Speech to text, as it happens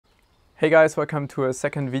Hey guys, welcome to a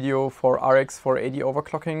second video for RX 480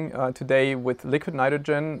 overclocking. Today with liquid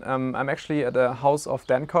nitrogen. I'm actually at the house of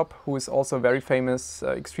Dan Kopp, who is also a very famous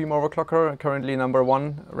extreme overclocker, currently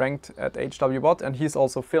 #1 ranked at HWBot, and he's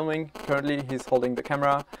also filming. Currently he's holding the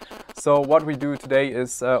camera. So what we do today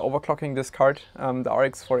is overclocking this card, the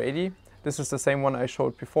RX 480. This is the same one I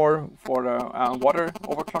showed before for the water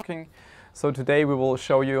overclocking. So today we will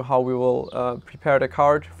show you how we will prepare the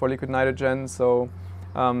card for liquid nitrogen. So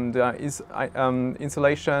the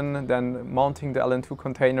insulation, then mounting the LN2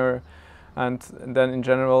 container, and then in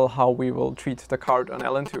general how we will treat the card on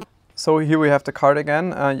LN2. So here we have the card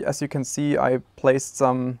again. As you can see, I placed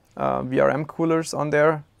some VRM coolers on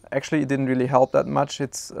there. Actually, it didn't really help that much.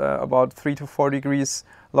 It's about 3 to 4 degrees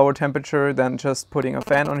lower temperature than just putting a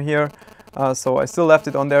fan on here. So I still left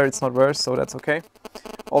it on there. It's not worse, so that's okay.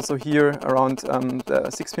 Also here around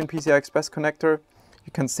the 6-pin PCI Express connector,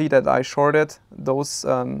 you can see that I shorted those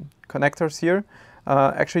connectors here.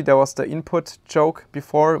 Actually, there was the input choke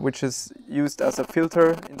before, which is used as a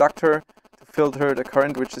filter inductor to filter the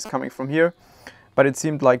current which is coming from here. But it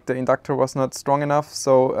seemed like the inductor was not strong enough,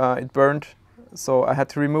 so it burned. So I had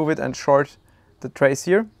to remove it and short the trace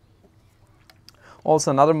here. Also,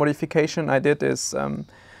 another modification I did is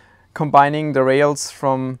combining the rails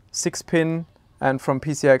from 6-pin and from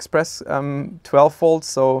PCI Express 12 volts.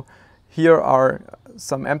 So here are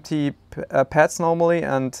some empty pads normally,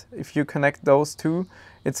 and if you connect those two,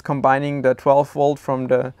 it's combining the 12 volt from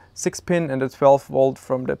the 6-pin and the 12 volt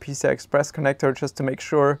from the PCI Express connector, just to make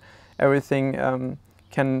sure everything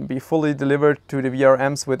can be fully delivered to the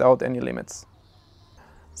VRMs without any limits.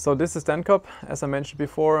 So this is Dan Kopp, as I mentioned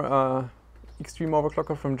before, extreme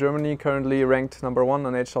overclocker from Germany, currently ranked #1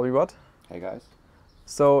 on HWBot. Hey guys.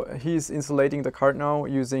 So he's insulating the card now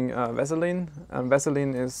using Vaseline.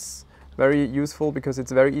 Vaseline is very useful because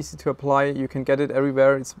it's very easy to apply. You can get it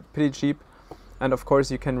everywhere, it's pretty cheap, and of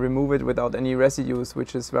course you can remove it without any residues,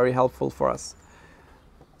 which is very helpful for us.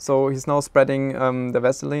 So he's now spreading the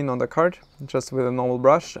Vaseline on the card just with a normal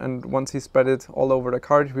brush, and once he spread it all over the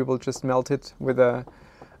card, we will just melt it with a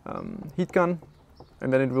heat gun,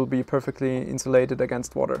 and then it will be perfectly insulated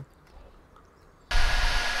against water.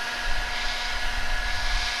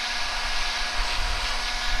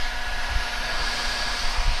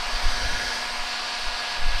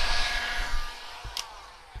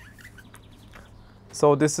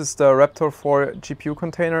 So this is the Raptor 4 GPU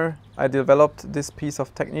container. I developed this piece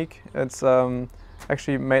of technique. It's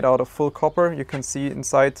actually made out of full copper. You can see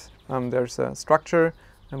inside there's a structure,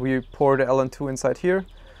 and we pour the LN2 inside here.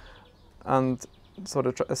 And so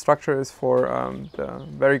the structure is for the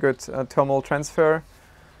very good thermal transfer.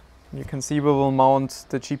 You can see we will mount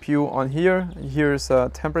the GPU on here. Here's a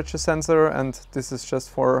temperature sensor, and this is just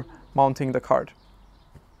for mounting the card.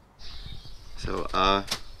 So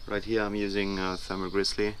right here I'm using thermal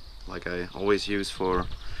grizzly, like I always use for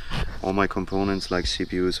all my components like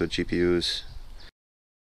CPUs or GPUs.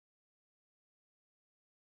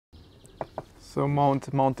 So mount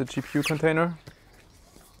the GPU container.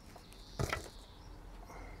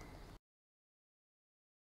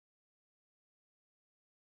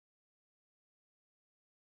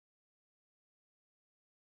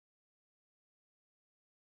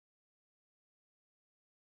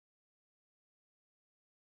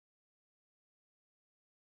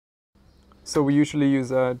 So we usually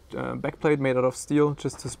use a backplate made out of steel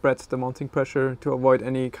just to spread the mounting pressure to avoid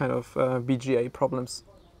any kind of VGA problems.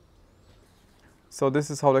 So this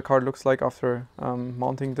is how the card looks like after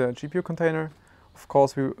mounting the GPU container. Of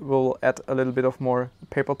course, we will add a little bit of more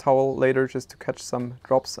paper towel later just to catch some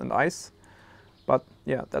drops and ice. But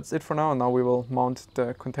yeah, that's it for now. Now we will mount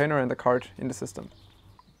the container and the card in the system.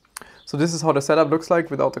 So this is how the setup looks like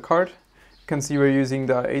without the card. You can see we're using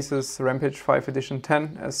the Asus Rampage 5 Edition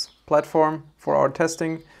 10 as platform for our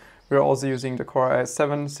testing. We're also using the Core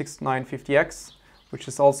i7 6950X, which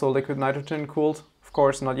is also liquid nitrogen cooled. Of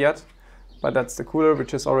course, not yet, but that's the cooler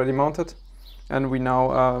which is already mounted. And we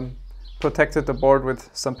now protected the board with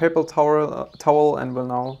some paper towel and will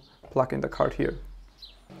now plug in the card here.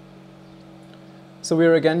 So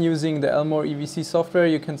we're again using the Elmore EVC software.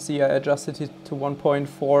 You can see I adjusted it to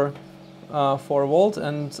 1.4 volt,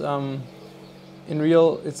 and in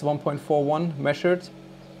real it's 1.41 measured.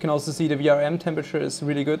 You can also see the VRM temperature is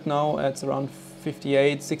really good now. It's around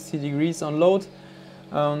 58-60 degrees on load,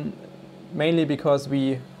 mainly because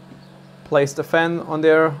we placed a fan on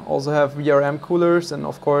there, also have VRM coolers, and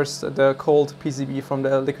of course the cold PCB from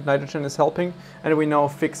the liquid nitrogen is helping. And we now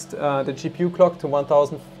fixed the GPU clock to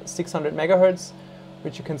 1600 megahertz,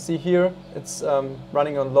 which you can see here. It's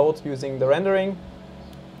running on load using the rendering.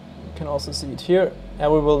 You can also see it here.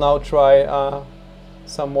 And we will now try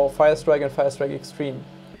some more Firestrike and Firestrike Extreme.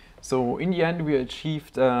 So in the end we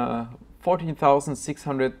achieved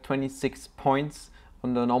 14,626 points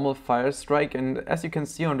on the normal Firestrike, and as you can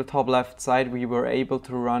see on the top left side, we were able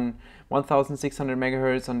to run 1,600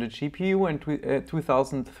 MHz on the GPU and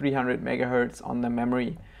 2,300 MHz on the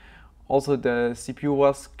memory. Also the CPU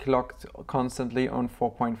was clocked constantly on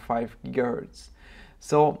 4.5 GHz.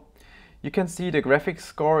 So you can see the graphics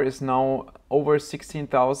score is now over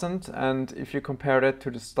 16,000, and if you compare that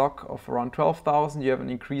to the stock of around 12,000, you have an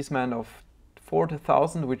increasement of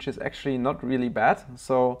 4,000, which is actually not really bad.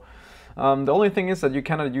 So the only thing is that you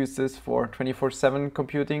cannot use this for 24/7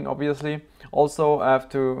 computing, obviously. Also, I have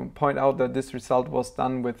to point out that this result was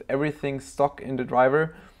done with everything stock in the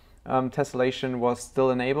driver. Tessellation was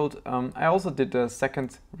still enabled. I also did the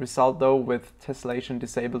second result though with tessellation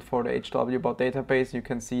disabled for the HWBot database. You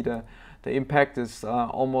can see the impact is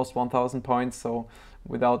almost 1,000 points. So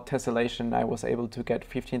without tessellation, I was able to get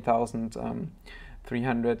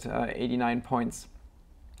 15,389 points.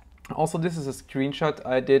 Also, this is a screenshot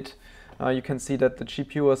I did. You can see that the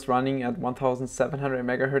GPU was running at 1,700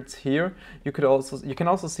 MHz here. You can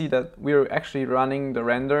also see that we're actually running the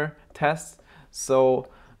render test. So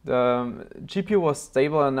the GPU was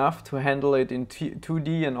stable enough to handle it in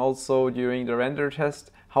 2D and also during the render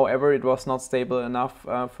test. However, it was not stable enough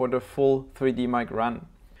for the full 3D mic run.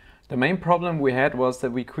 The main problem we had was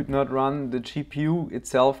that we could not run the GPU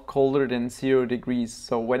itself colder than 0 degrees.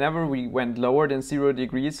 So whenever we went lower than 0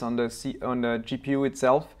 degrees on the GPU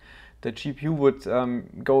itself, the GPU would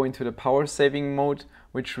go into the power saving mode,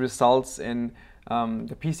 which results in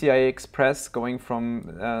the PCI Express going from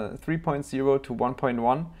 3.0 to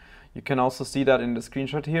 1.1. You can also see that in the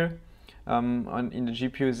screenshot here in the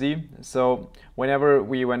GPU-Z. So whenever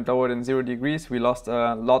we went lower than 0 degrees, we lost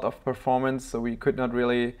a lot of performance, so we could not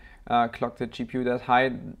really clock the GPU that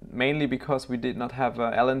high, mainly because we did not have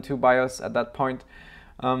a LN2 BIOS at that point.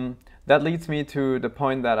 That leads me to the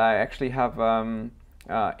point that I actually have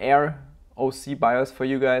Air OC BIOS for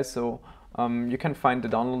you guys. So you can find the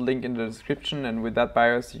download link in the description, and with that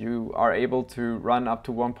BIOS you are able to run up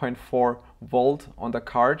to 1.4 volt on the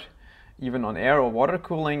card, even on air or water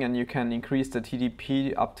cooling, and you can increase the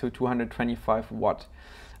TDP up to 225 watt.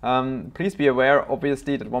 Please be aware,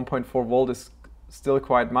 obviously, that 1.4 volt is still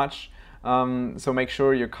quite much, so make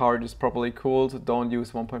sure your card is properly cooled. Don't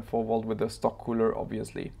use 1.4 volt with a stock cooler,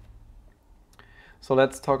 obviously. So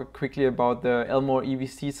let's talk quickly about the Elmore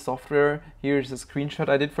EVC software. Here's a screenshot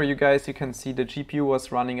I did for you guys. You can see the GPU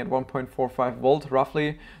was running at 1.45 volt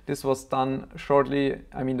roughly. This was done shortly,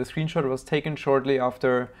 the screenshot was taken shortly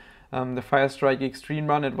after the Firestrike Extreme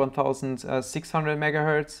run at 1,600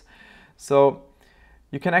 MHz. So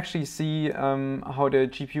you can actually see how the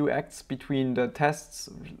GPU acts between the tests,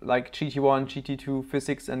 like GT1, GT2,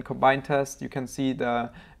 physics, and combined test. You can see the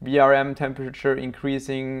VRM temperature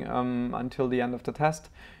increasing until the end of the test.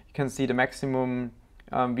 You can see the maximum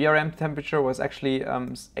VRM temperature was actually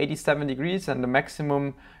 87 degrees, and the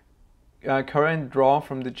maximum current draw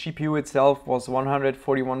from the GPU itself was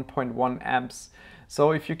 141.1 amps.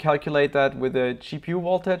 So if you calculate that with the GPU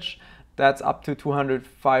voltage, that's up to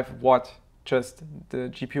 205 watt. Just the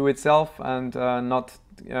GPU itself, and not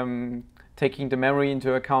taking the memory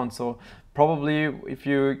into account. So probably if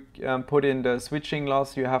you put in the switching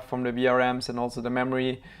loss you have from the VRMs and also the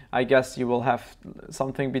memory, I guess you will have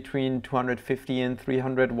something between 250 and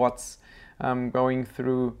 300 watts going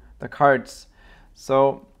through the cards.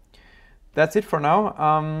 So that's it for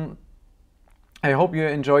now. I hope you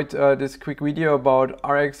enjoyed this quick video about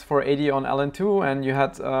RX 480 on LN2, and you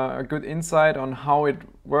had a good insight on how it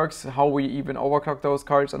works, how we even overclock those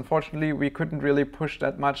cards. Unfortunately, we couldn't really push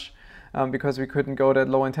that much because we couldn't go that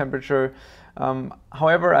low in temperature.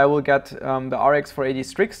 However, I will get the RX 480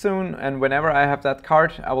 Strix soon, and whenever I have that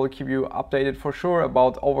card, I will keep you updated for sure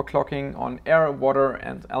about overclocking on air, water,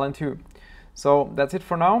 and LN2. So that's it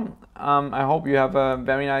for now. I hope you have a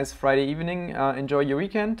very nice Friday evening. Enjoy your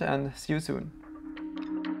weekend, and see you soon.